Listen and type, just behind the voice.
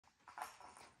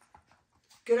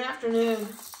Good afternoon.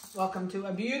 Welcome to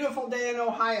a beautiful day in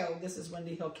Ohio. This is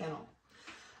Wendy Hill Kennel.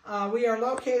 We are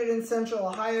located in Central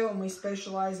Ohio and we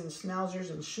specialize in Schnauzers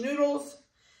and Schnoodles.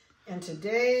 And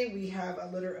today we have a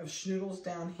litter of Schnoodles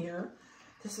down here.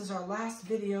 This is our last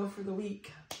video for the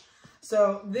week.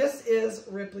 So this is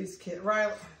Ripley's kid,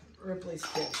 Ripley's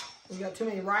kid. We got too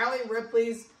many Riley,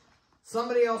 Ripley's,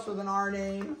 somebody else with an R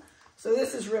name. So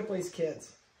this is Ripley's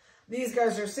kids. These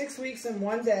guys are 6 weeks and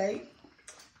 1 day.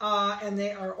 And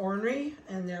they are ornery,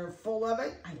 and they're full of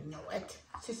it. I know it.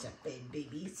 It's just a big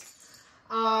babies.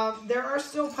 There are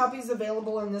still puppies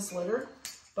available in this litter,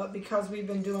 but because we've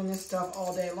been doing this stuff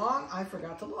all day long, I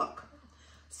forgot to look.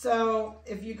 So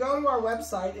if you go to our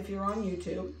website, if you're on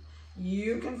YouTube,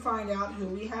 you can find out who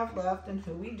we have left and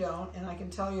who we don't. And I can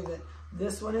tell you that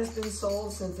this one has been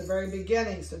sold since the very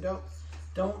beginning. So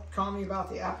don't call me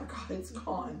about the apricot. It's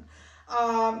gone.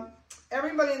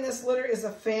 Everybody in this litter is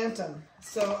a phantom.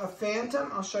 So a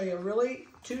phantom, I'll show you really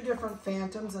two different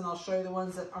phantoms, and I'll show you the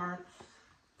ones that aren't,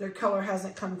 their color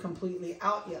hasn't come completely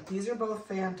out yet. These are both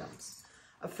phantoms.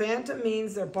 A phantom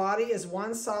means their body is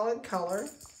one solid color.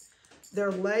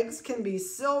 Their legs can be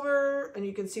silver, and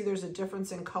you can see there's a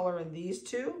difference in color in these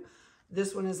two.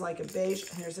 This one is like a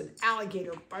beige, and there's an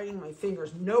alligator biting my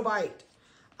fingers. No bite.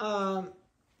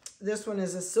 This one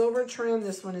is a silver trim.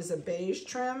 This one is a beige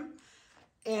trim.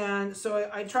 And so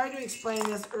I tried to explain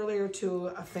this earlier to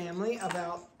a family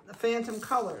about the phantom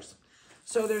colors.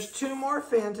 So there's two more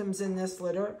phantoms in this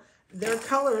litter. Their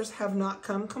colors have not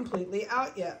come completely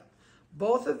out yet.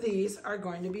 Both of these are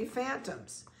going to be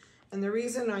phantoms. And the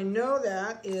reason I know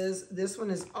that is this one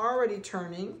is already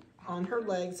turning on her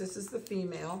legs. This is the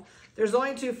female. There's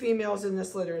only two females in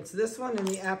this litter. It's this one and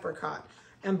the apricot.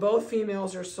 And both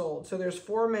females are sold. So there's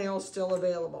 4 males still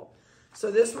available.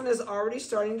 So this one is already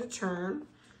starting to turn.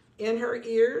 In her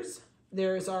ears,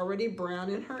 there is already brown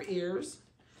in her ears.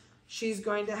 She's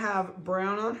going to have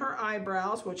brown on her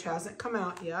eyebrows, which hasn't come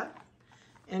out yet.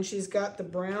 And she's got the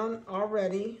brown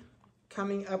already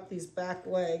coming up these back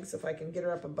legs. If I can get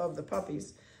her up above the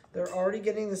puppies, they're already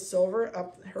getting the silver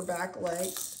up her back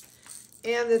legs.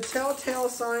 And the telltale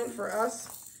sign for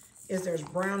us is there's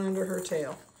brown under her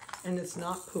tail. And it's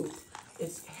not poop,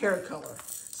 it's hair color.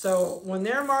 So when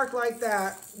they're marked like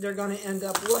that, they're going to end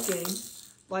up looking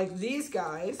like these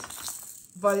guys,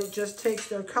 but it just takes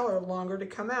their color longer to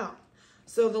come out.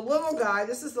 So the little guy,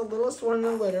 this is the littlest one in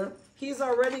the litter, he's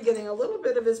already getting a little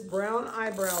bit of his brown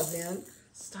eyebrows in.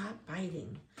 Stop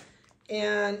biting.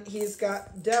 And he's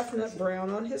got definite brown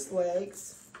on his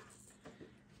legs.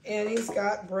 And he's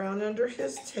got brown under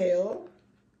his tail.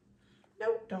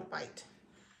 Nope, don't bite.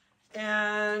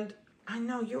 And I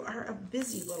know you are a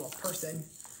busy little person.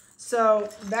 So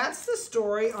that's the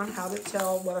story on how to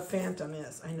tell what a phantom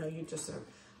is. I know you just are.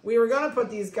 We were going to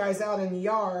put these guys out in the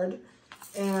yard,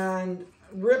 and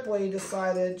Ripley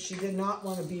decided she did not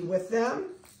want to be with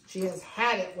them. She has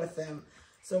had it with them.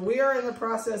 So we are in the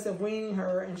process of weaning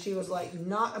her, and she was like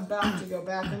not about to go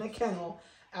back in a kennel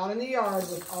out in the yard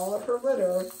with all of her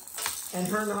litter and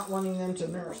her not wanting them to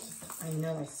nurse. I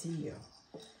know, I see you.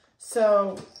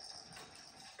 So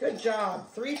good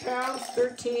job. 3 pounds,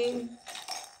 13.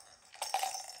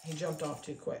 He jumped off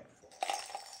too quick.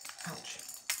 Ouch.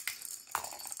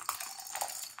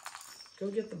 Go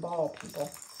get the ball,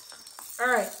 people. All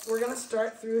right, we're going to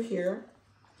start through here.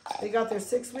 They got their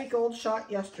 6-week-old shot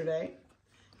yesterday.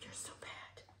 You're so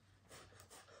bad.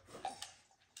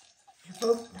 You're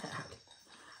both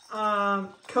bad.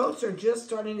 Coats are just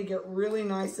starting to get really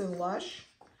nice and lush.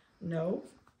 No.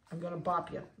 I'm going to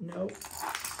bop you. No.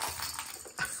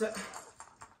 So,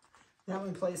 that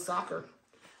one plays soccer.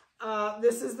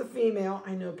 This is the female.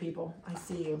 I know, people. I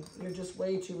see you. You're just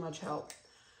way too much help.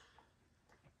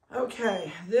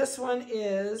 Okay, this one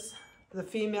is the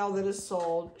female that is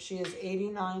sold. She is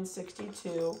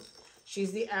 89.62.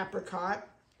 She's the apricot,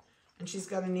 and she's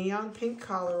got a neon pink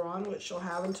collar on, which she'll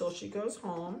have until she goes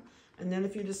home. And then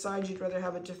if you decide you'd rather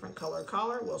have a different color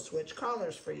collar, we'll switch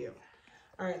collars for you.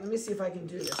 All right, let me see if I can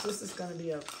do this. This is going to be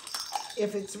a...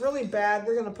 If it's really bad,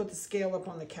 we're going to put the scale up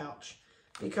on the couch.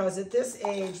 Because at this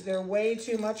age, they're way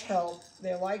too much help.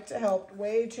 They like to help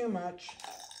way too much.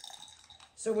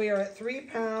 So we are at 3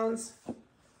 pounds,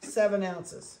 7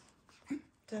 ounces.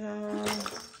 Ta-da!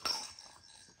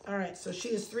 All right, so she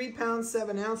is 3 pounds,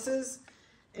 7 ounces.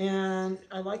 And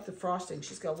I like the frosting.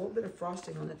 She's got a little bit of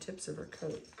frosting on the tips of her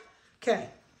coat. Okay,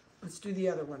 let's do the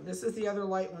other one. This is the other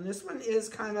light one. This one is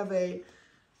kind of a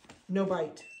no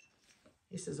bite.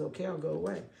 He says, okay, I'll go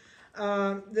away.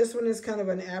 This one is kind of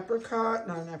an apricot,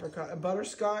 not an apricot, a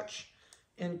butterscotch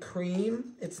and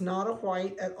cream. It's not a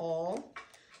white at all.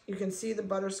 You can see the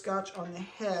butterscotch on the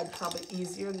head probably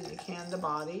easier than you can the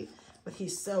body, but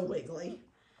he's so wiggly.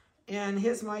 And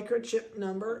his microchip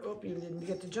number, oh, you didn't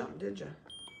get to jump, did you?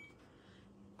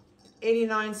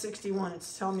 8961.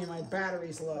 It's telling me my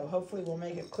battery's low. Hopefully we'll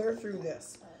make it clear through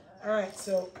this. All right,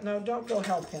 so no, don't go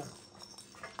help him.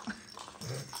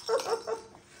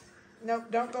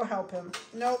 Nope, don't go help him.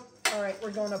 Nope. All right,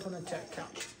 we're going up on the tech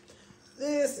couch.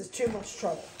 This is too much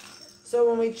trouble. So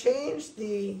when we change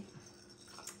the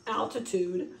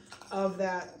altitude of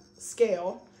that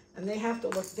scale and they have to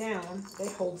look down, they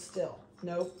hold still.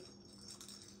 Nope.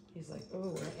 He's like, oh,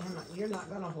 where am I? You're not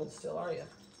going to hold still, are you?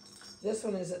 This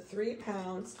one is at 3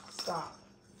 pounds. Stop.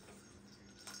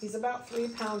 He's about 3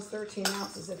 pounds, 13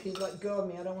 ounces. If he'd let go of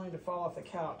me, I don't want him to fall off the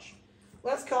couch.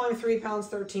 Let's call him 3 pounds,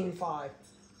 13.5.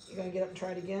 You going to get up and try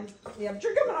it again? Yeah, but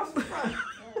you're coming off the front.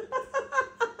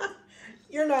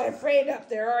 You're not afraid up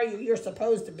there, are you? You're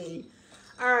supposed to be.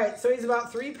 All right, so he's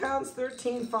about 3 pounds,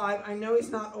 13.5. I know he's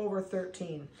not over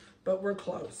 13, but we're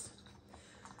close.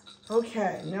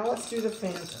 Okay, now let's do the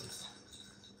phantoms.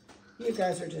 You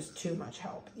guys are just too much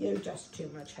help. You're just too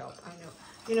much help, I know.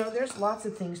 You know, there's lots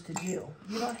of things to do.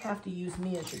 You don't have to use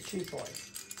me as your chew toy.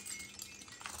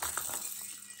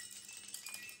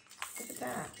 Look at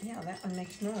that. Yeah, that one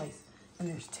makes noise. And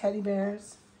there's teddy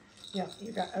bears. Yeah,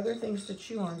 you got other things to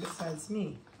chew on besides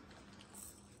me.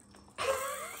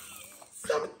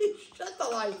 Somebody shut the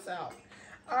lights out.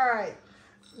 All right,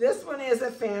 this one is a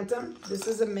phantom. This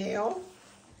is a male.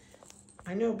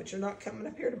 I know, but you're not coming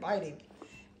up here to bite him.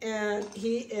 And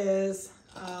he is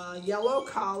yellow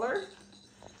collar,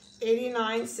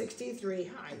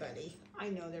 8963. Hi, buddy. I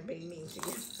know they're being mean to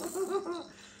you.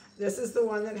 This is the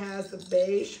one that has the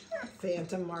beige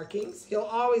phantom markings. He'll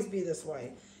always be this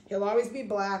way. He'll always be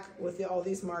black with all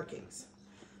these markings.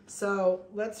 So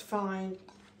let's find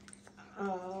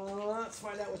out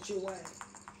what you weigh.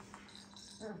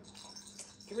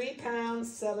 3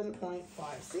 pounds,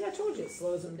 7.5. See, I told you it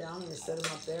slows him down when you set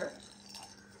him up there.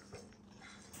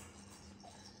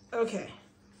 Okay,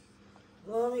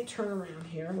 well, let me turn around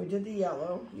here. We did the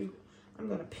yellow. I'm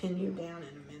going to pin you down in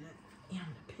a minute. Yeah,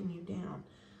 I'm going to pin you down.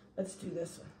 Let's do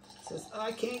this one. It says, oh,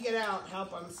 I can't get out.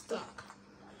 Help, I'm stuck.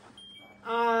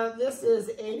 This is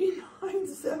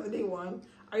 8971.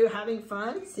 Are you having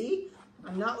fun? See,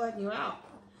 I'm not letting you out.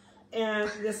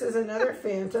 And this is another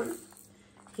phantom.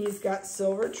 He's got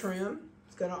silver trim.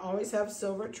 He's going to always have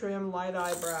silver trim, light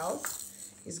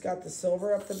eyebrows. He's got the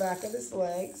silver up the back of his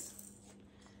legs.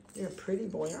 You're a pretty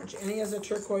boy, aren't you? And he has a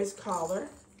turquoise collar.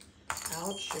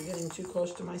 Ouch, you're getting too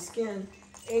close to my skin.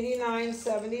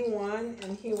 8971,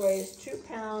 and he weighs 2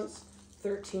 pounds,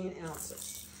 13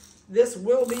 ounces. This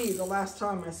will be the last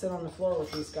time I sit on the floor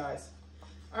with these guys.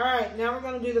 All right, now we're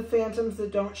going to do the phantoms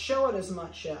that don't show it as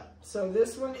much yet. So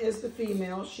this one is the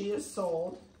female. She is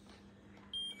sold.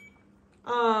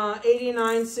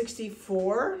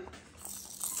 8964,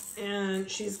 and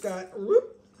she's got a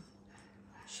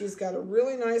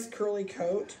really nice curly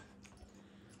coat.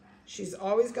 She's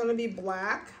always going to be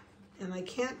black, and I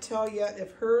can't tell yet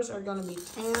if hers are going to be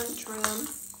tan trim.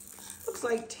 Looks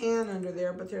like tan under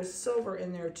there, but there's silver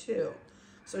in there too.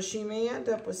 So she may end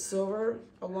up with silver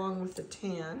along with the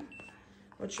tan.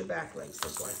 What's your back legs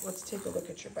look like? Let's take a look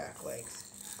at your back legs.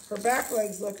 Her back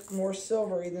legs look more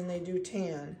silvery than they do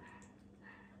tan.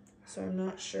 So I'm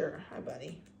not sure. Hi,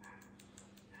 buddy.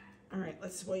 All right,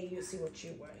 let's weigh you, see what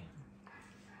you weigh.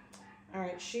 All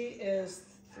right, she is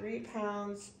 3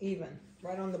 pounds even,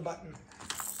 right on the button.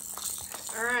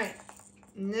 All right,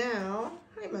 now,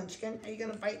 hi, Munchkin. Are you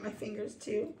going to bite my fingers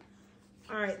too?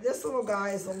 All right, this little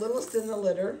guy is the littlest in the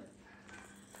litter,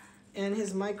 and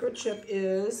his microchip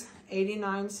is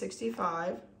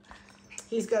 8965.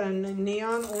 He's got a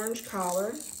neon orange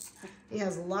collar. He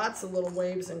has lots of little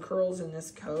waves and curls in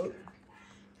this coat.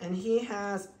 And he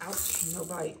has, ouch, no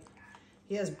bite.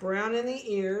 He has brown in the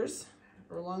ears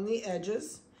or along the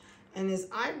edges. And his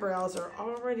eyebrows are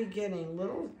already getting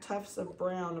little tufts of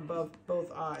brown above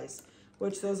both eyes,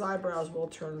 which those eyebrows will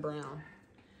turn brown.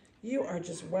 You are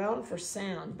just wound for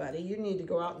sound, buddy. You need to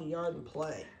go out in the yard and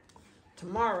play.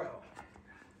 Tomorrow.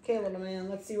 Okay, little man,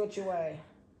 let's see what you weigh.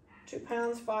 2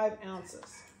 pounds, 5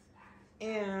 ounces.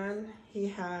 And he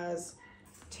has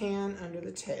tan under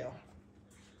the tail.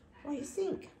 What do you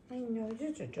think? I know,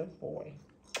 you're a good boy.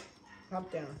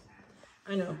 Hop down.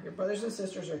 I know, your brothers and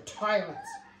sisters are tyrants.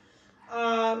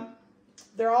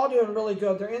 They're all doing really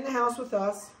good. They're in the house with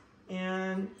us,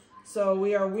 and so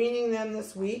we are weaning them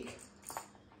this week.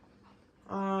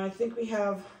 I think we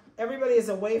have, everybody is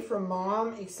away from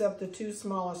mom except the 2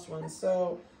 smallest ones.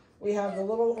 So we have the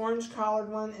little orange collared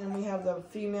one, and we have the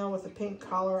female with the pink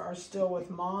collar are still with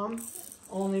mom.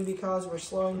 only because we're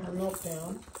slowing her milk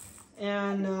down.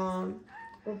 And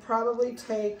we'll probably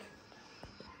take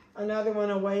another one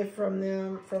away from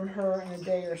her in a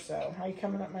day or so. Are you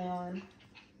coming up my arm?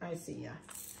 I see ya.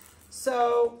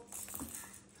 So,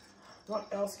 what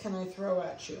else can I throw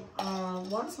at you?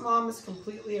 Once mom is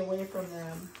completely away from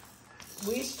them,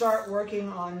 we start working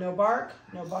on no bark,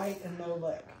 no bite, and no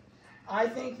lick. I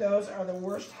think those are the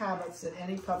worst habits that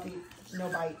any puppy, no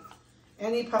bite,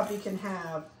 any puppy can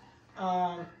have.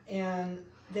 And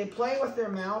they play with their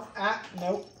mouth.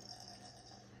 Nope.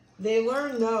 They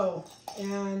learn no.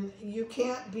 And you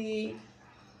can't be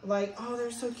like, oh,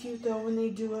 they're so cute though when they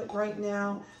do it right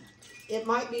now. It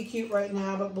might be cute right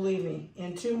now, but believe me,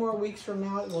 in 2 more weeks from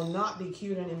now, it will not be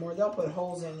cute anymore. They'll put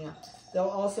holes in you. They'll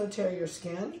also tear your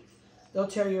skin. They'll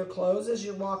tear your clothes as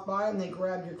you walk by and they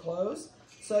grab your clothes.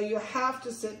 So you have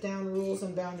to sit down rules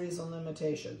and boundaries and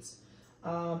limitations.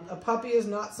 A puppy is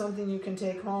not something you can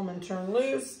take home and turn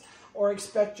loose or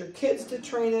expect your kids to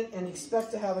train it and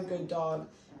expect to have a good dog.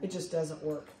 It just doesn't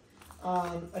work.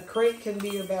 A crate can be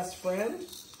your best friend.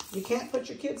 You can't put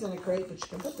your kids in a crate, but you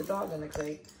can put the dog in a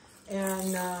crate.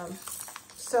 And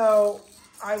so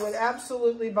I would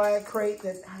absolutely buy a crate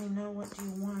that, I know what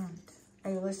you want.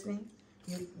 Are you listening?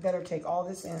 You better take all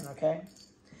this in, okay?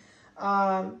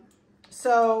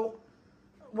 So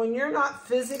when you're not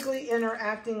physically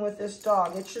interacting with this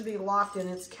dog, it should be locked in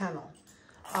its kennel.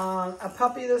 A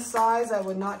puppy this size, I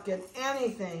would not get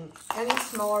anything any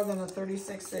smaller than a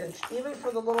 36-inch, even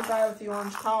for the little guy with the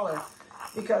orange collar,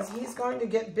 because he's going to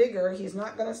get bigger. He's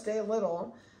not going to stay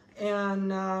little.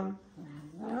 And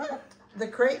the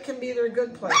crate can be their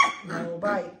good place. No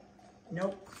bite.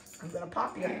 Nope. I'm going to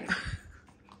pop you.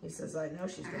 He says, I know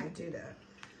she's going to do that.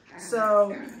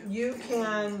 So you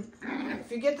can, if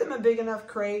you get them a big enough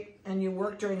crate and you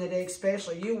work during the day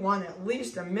especially, you want at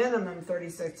least a minimum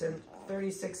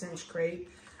 36-inch crate,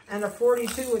 and a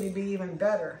 42 would be even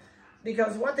better.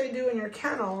 Because what they do in your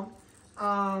kennel,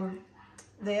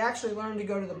 they actually learn to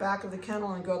go to the back of the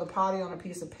kennel and go to the potty on a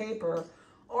piece of paper,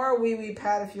 or a wee-wee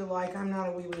pad if you like. I'm not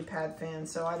a wee-wee pad fan,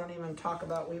 so I don't even talk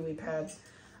about wee-wee pads.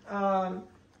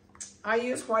 I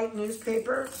use white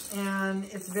newspaper, and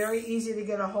it's very easy to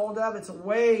get a hold of. It's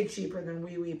way cheaper than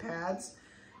wee-wee pads,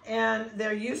 and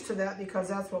they're used to that because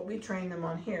that's what we train them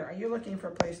on here. Are you looking for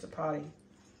a place to potty?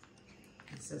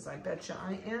 He says, I betcha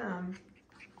I am.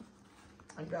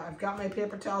 I've got my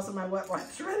paper towels and my wet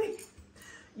wipes ready.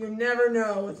 You never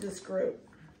know with this group.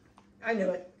 I knew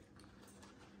it.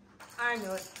 I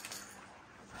knew it.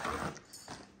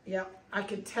 Yep, I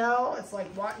could tell. It's like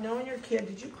knowing your kid.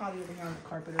 Did you potty everything on the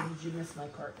carpet, or did you miss my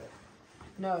carpet?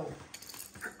 No.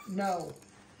 No.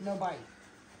 No bite.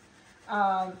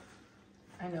 I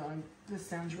know, this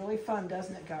sounds really fun,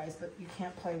 doesn't it, guys? But you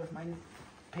can't play with my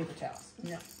paper towels.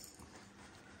 No.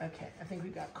 Okay, I think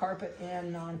we've got carpet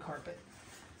and non-carpet.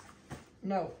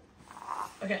 No.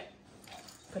 Okay.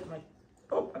 Put my...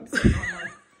 Oh, I'm sitting on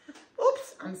one.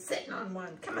 Oops, I'm sitting on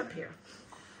one. Come up here.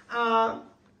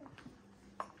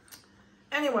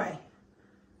 Anyway,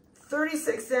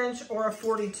 36-inch or a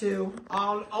 42.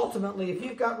 Ultimately, if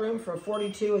you've got room for a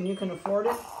 42 and you can afford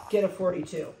it, get a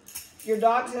 42. Your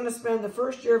dog's going to spend the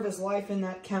first year of his life in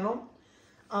that kennel.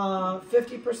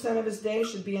 50% of his day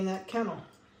should be in that kennel.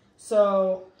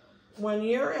 So when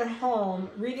you're at home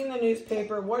reading the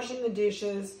newspaper, washing the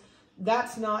dishes,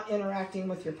 that's not interacting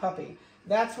with your puppy.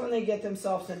 That's when they get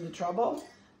themselves into trouble.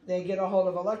 They get a hold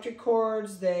of electric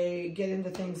cords, they get into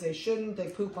things they shouldn't, they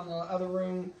poop on the other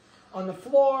room on the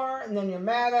floor, and then you're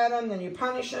mad at them, then you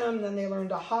punish them, then they learn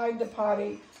to hide the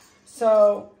potty.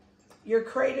 So your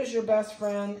crate is your best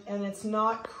friend, and it's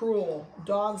not cruel.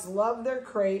 Dogs love their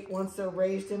crate once they're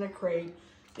raised in a crate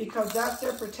because that's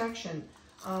their protection.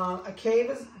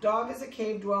 Dog is a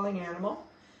cave-dwelling animal.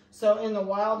 So in the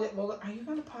wild, it will... Are you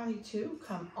going to potty too?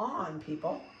 Come on,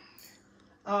 people.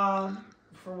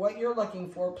 For what you're looking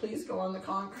for, please go on the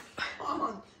concrete. Come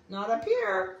on. Not up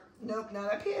here. Nope,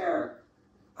 not up here.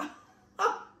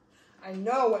 I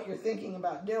know what you're thinking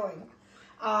about doing.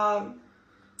 And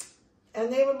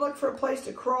they would look for a place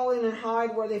to crawl in and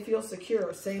hide where they feel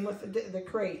secure. Same with the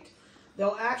crate.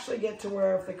 They'll actually get to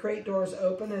where if the crate door is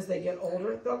open as they get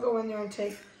older, they'll go in there and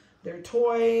take their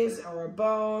toys or a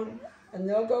bone, and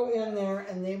they'll go in there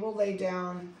and they will lay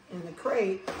down in the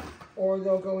crate, or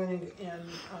they'll go in and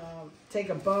take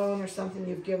a bone or something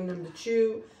you've given them to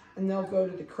chew, and they'll go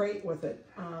to the crate with it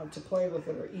to play with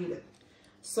it or eat it.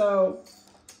 So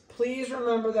please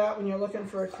remember that when you're looking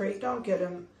for a crate. Don't get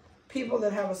them. People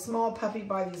that have a small puppy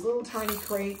buy these little tiny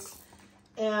crates,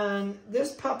 and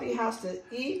this puppy has to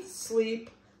eat, sleep,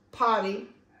 potty,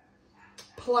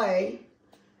 play,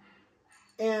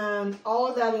 And all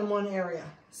of that in one area.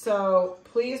 So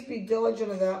please be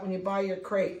diligent of that when you buy your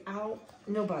crate. Ow,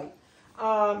 no bite.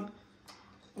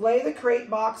 Lay the crate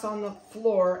box on the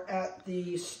floor at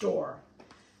the store.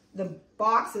 The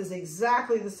box is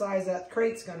exactly the size that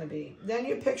crate's going to be. Then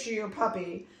you picture your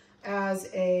puppy as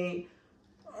a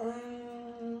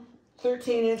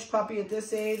 13-inch puppy at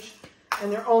this age,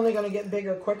 and they're only going to get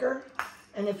bigger quicker.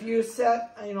 And if you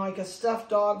set, like a stuffed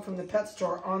dog from the pet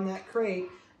store on that crate,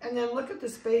 and then look at the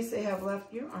space they have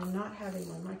left, you are not having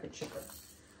my microchipper.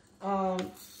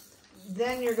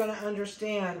 Then you're going to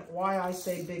understand why I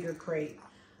say bigger crate.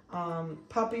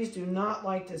 Puppies do not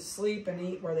like to sleep and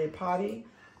eat where they potty.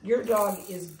 Your dog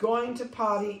is going to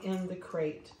potty in the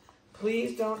crate.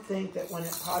 Please don't think that when it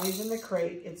potties in the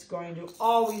crate, it's going to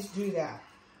always do that.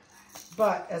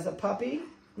 But as a puppy,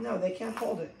 no, they can't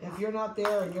hold it. If you're not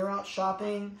there and you're out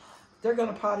shopping, they're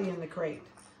going to potty in the crate.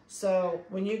 So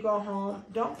when you go home,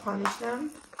 don't punish them.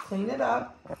 Clean it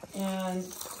up and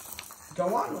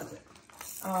go on with it.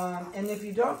 And if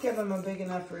you don't give them a big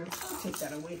enough room, don't take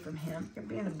that away from him. You're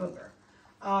being a booger.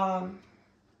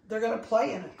 They're going to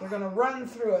play in it. They're going to run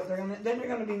through it. Then you're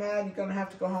going to be mad. You're going to have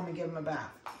to go home and give them a bath.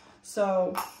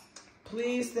 So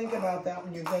please think about that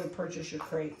when you go to purchase your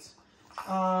crates.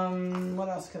 What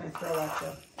else can I throw at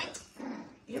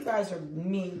you? You guys are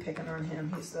mean picking on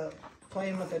him. He's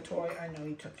playing with a toy. I know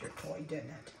he took your toy, didn't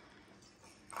it?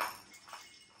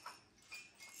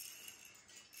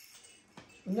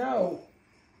 No.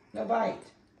 No bite.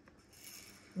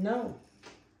 No.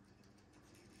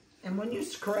 And when you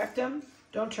correct him,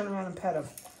 don't turn around and pet him.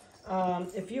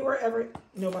 If you were ever,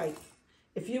 no bite.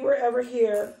 If you were ever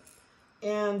here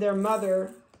and their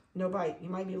mother, no bite. You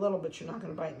might be little, but you're not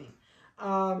going to bite me.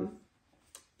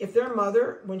 If their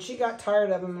mother, when she got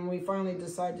tired of him and we finally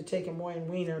decided to take him away and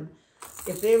wean him,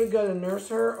 if they would go to nurse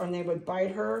her or they would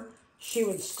bite her, she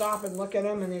would stop and look at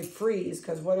him and they'd freeze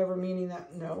because whatever meaning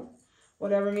that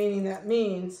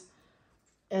means.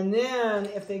 And then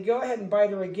if they go ahead and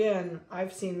bite her again,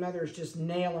 I've seen mothers just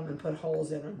nail them and put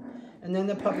holes in them. And then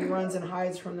the puppy runs and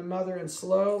hides from the mother and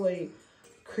slowly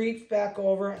creeps back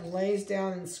over and lays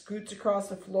down and scoots across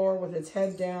the floor with its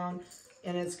head down.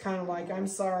 And it's kind of like, I'm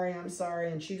sorry, I'm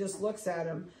sorry. And she just looks at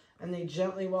him and they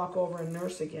gently walk over and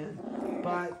nurse again.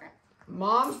 But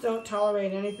moms don't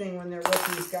tolerate anything when they're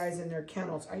with these guys in their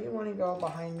kennels. Are you wanting to go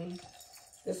behind me?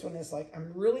 This one is like,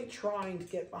 I'm really trying to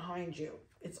get behind you.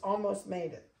 It's almost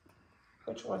made it.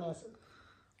 Which one is it?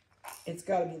 It's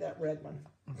got to be that red one.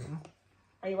 Mm-hmm.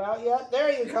 Are you out yet?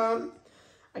 There you come.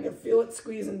 I can feel it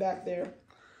squeezing back there.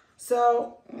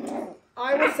 So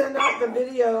I will send out the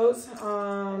videos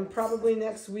probably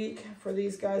next week for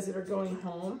these guys that are going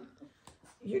home.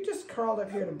 You just crawled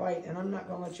up here to bite, and I'm not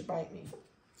going to let you bite me.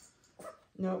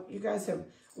 No, you guys have,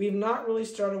 we've not really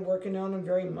started working on them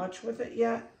very much with it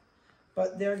yet,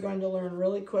 but they're going to learn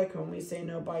really quick when we say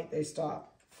no bite, they stop.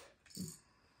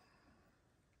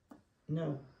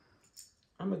 No.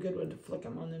 I'm a good one to flick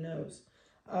them on the nose.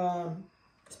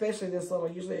 Especially this little,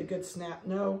 usually a good snap.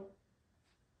 No.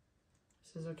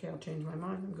 Says, okay, I'll change my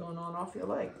mind. I'm going on off your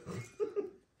leg.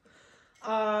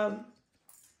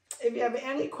 If you have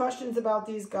any questions about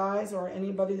these guys or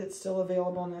anybody that's still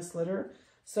available in this litter,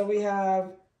 so we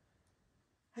have,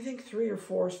 I think 3 or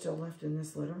 4 still left in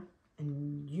this litter,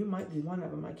 and you might be one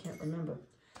of them. I can't remember.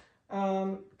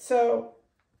 So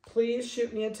please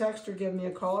shoot me a text or give me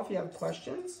a call if you have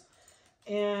questions.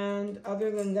 And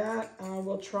other than that,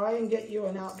 we'll try and get you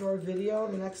an outdoor video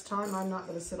the next time. I'm not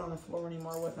going to sit on the floor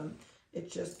anymore with them. It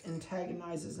just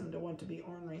antagonizes them to want to be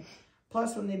ornery.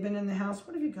 Plus, when they've been in the house,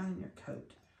 what have you got in your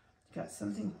coat? You've got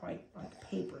something white, like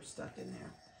paper stuck in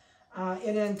there.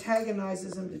 It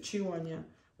antagonizes them to chew on you.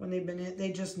 When they've been in,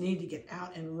 they just need to get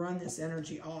out and run this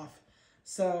energy off.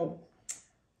 So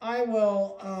I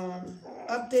will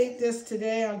update this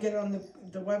today. I'll get it on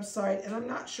the website. And I'm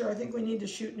not sure. I think we need to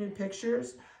shoot new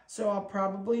pictures. So I'll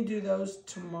probably do those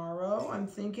tomorrow, I'm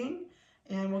thinking.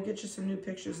 And we'll get you some new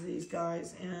pictures of these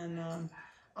guys. And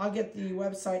I'll get the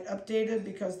website updated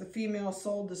because the female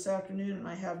sold this afternoon and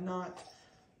I have not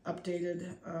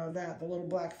updated the little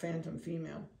black phantom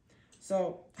female.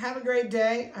 So have a great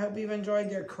day. I hope you've enjoyed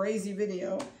their crazy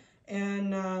video.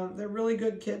 And they're really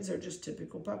good kids. They're just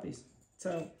typical puppies.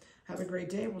 So have a great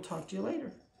day. We'll talk to you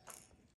later.